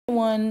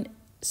on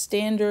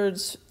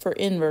standards for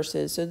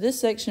inverses. So this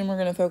section we're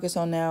going to focus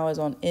on now is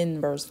on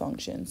inverse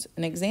functions.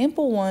 And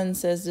example 1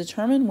 says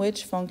determine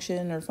which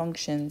function or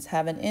functions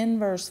have an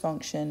inverse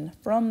function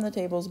from the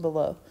tables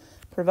below.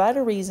 Provide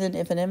a reason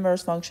if an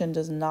inverse function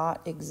does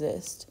not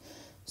exist.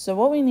 So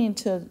what we need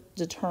to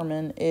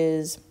determine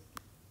is,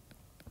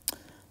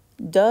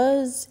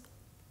 does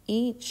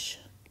each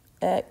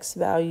x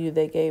value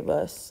they gave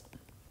us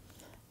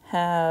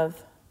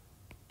have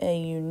a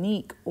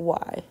unique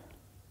y?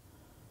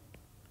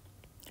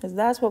 Because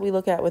that's what we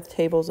look at with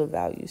tables of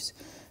values.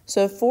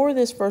 So for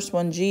this first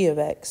one, g of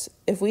x,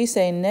 if we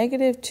say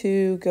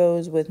 -2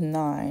 goes with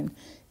 9,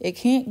 it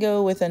can't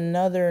go with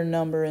another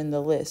number in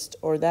the list,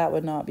 or that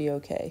would not be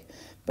okay.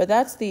 But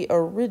that's the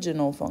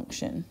original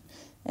function.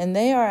 And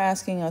they are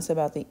asking us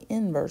about the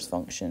inverse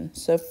function.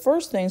 So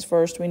first things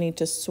first, we need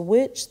to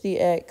switch the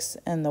x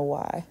and the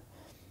y.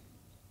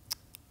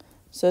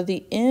 So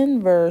the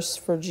inverse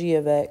for g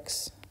of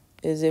x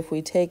is if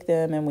we take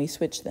them and we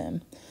switch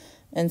them.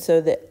 And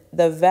so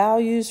the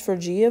values for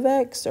g of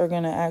x are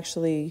going to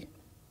actually,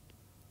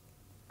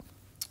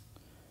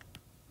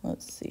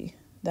 let's see,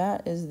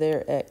 that is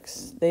their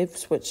x. They've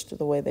switched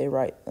the way they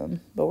write them,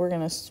 but we're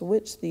going to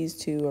switch these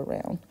two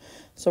around.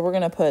 So we're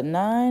going to put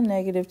 9,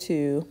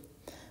 -2,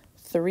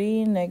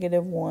 3,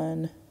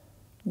 -1,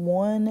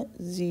 1,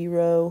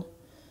 0,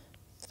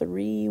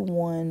 3,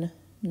 1,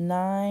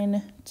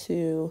 9,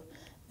 2,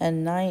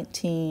 and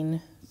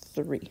 19,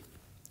 3.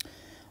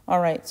 All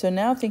right, so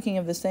now thinking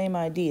of the same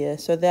idea,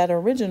 so that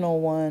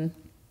original one,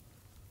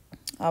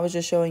 I was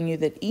just showing you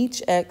that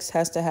each x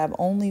has to have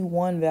only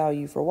one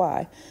value for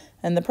y.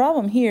 And the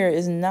problem here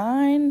is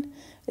 9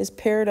 is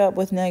paired up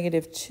with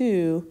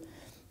 -2,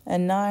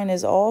 and 9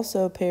 is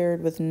also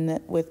paired with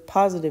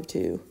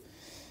 +2.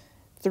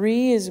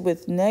 3 is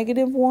with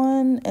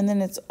 -1, and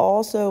then it's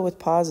also with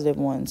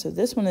 +1. So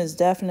this one is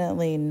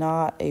definitely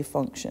not a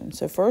function.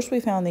 So first we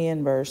found the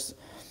inverse,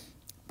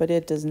 but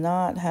it does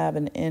not have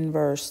an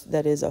inverse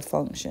that is a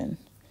function.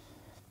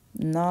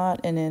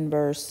 Not an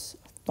inverse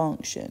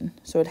function.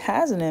 So it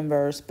has an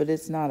inverse, but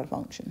it's not a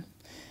function.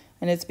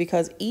 And it's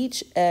because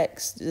each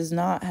x does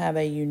not have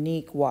a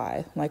unique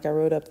y, like I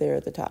wrote up there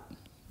at the top.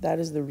 That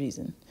is the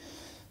reason.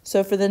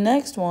 So for the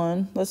next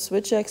one, let's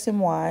switch x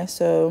and y.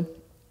 So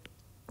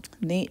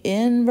the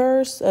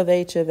inverse of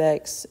h of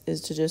x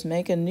is to just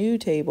make a new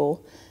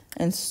table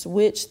and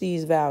switch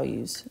these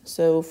values.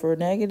 So for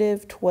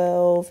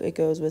 -12, it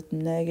goes with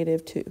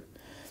 -2.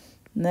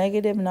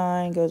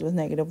 -9 goes with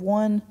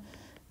 -1.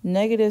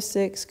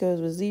 -6 goes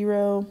with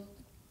 0.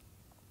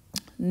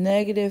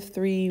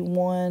 -3,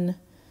 1,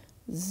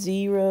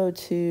 0,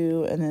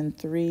 2, and then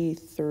 3,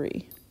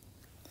 3.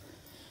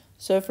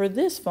 So for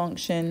this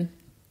function,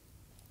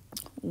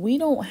 we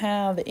don't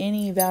have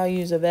any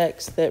values of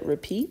x that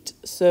repeat,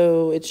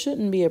 so it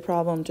shouldn't be a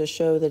problem to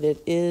show that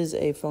it is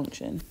a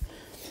function.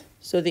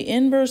 So the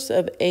inverse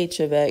of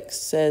h of x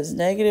says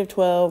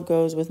 -12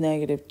 goes with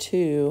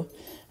 -2,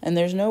 and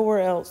there's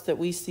nowhere else that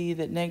we see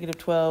that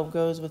 -12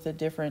 goes with a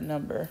different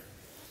number.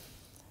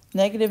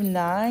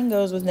 -9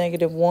 goes with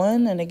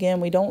 -1, and again,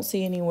 we don't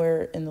see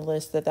anywhere in the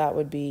list that that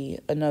would be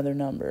another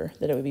number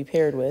that it would be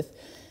paired with.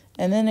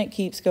 And then it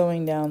keeps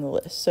going down the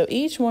list. So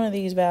each one of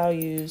these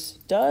values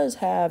does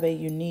have a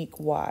unique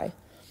y.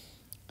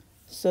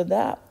 So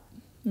that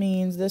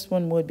means this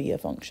one would be a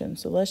function.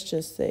 So let's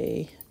just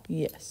say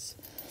yes.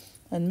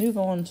 And move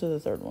on to the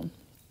third one.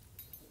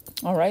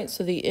 All right,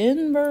 so the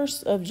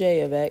inverse of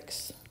j of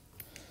x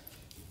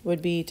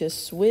would be to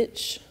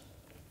switch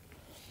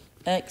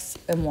x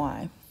and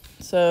y.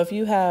 So if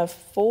you have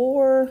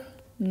 4,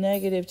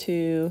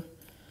 -2,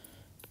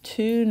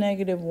 2,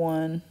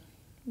 -1,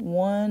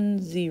 1,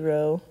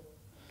 0,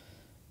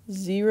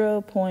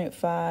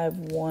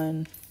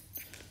 0.51,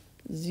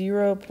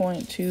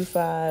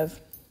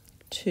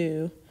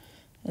 0.252,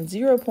 and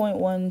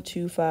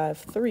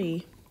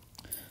 0.1253,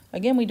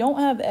 again, we don't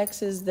have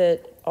x's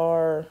that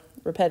are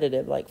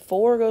repetitive. Like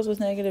 4 goes with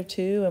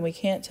 -2, and we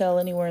can't tell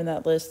anywhere in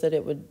that list that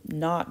it would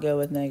not go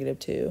with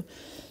 -2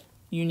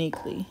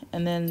 uniquely.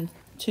 And then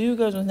 2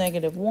 goes with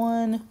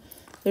 -1.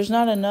 There's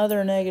not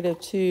another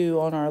 -2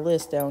 on our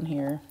list down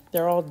here.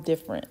 They're all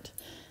different.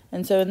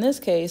 And so in this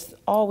case,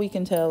 all we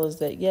can tell is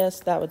that, yes,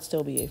 that would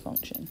still be a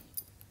function.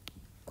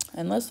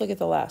 And let's look at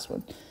the last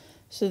one.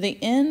 So the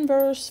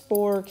inverse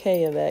for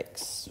k of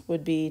x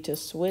would be to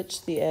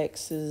switch the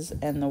x's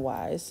and the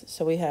y's.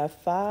 So we have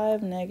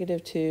 5,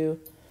 -2,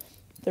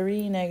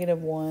 3,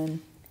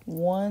 -1,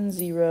 1,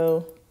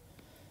 0,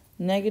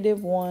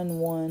 -1,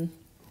 1,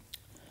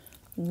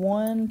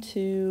 1,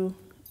 2,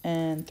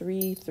 and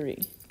 3,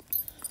 3.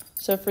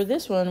 So for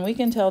this one, we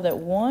can tell that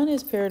 1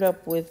 is paired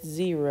up with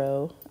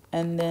 0,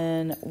 and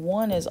then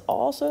 1 is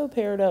also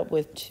paired up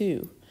with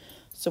 2.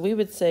 So we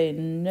would say,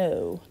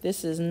 no,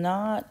 this is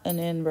not an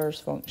inverse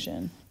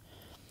function.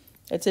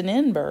 It's an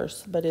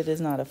inverse, but it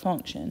is not a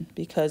function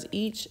because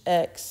each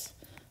x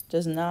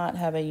does not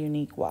have a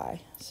unique y.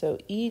 So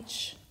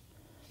each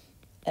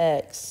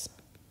x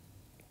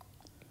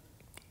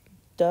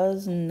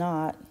does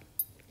not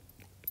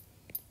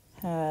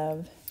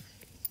have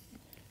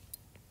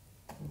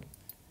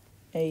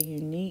a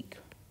unique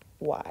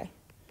y.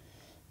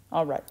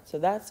 All right, so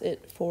that's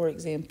it for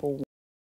example 1.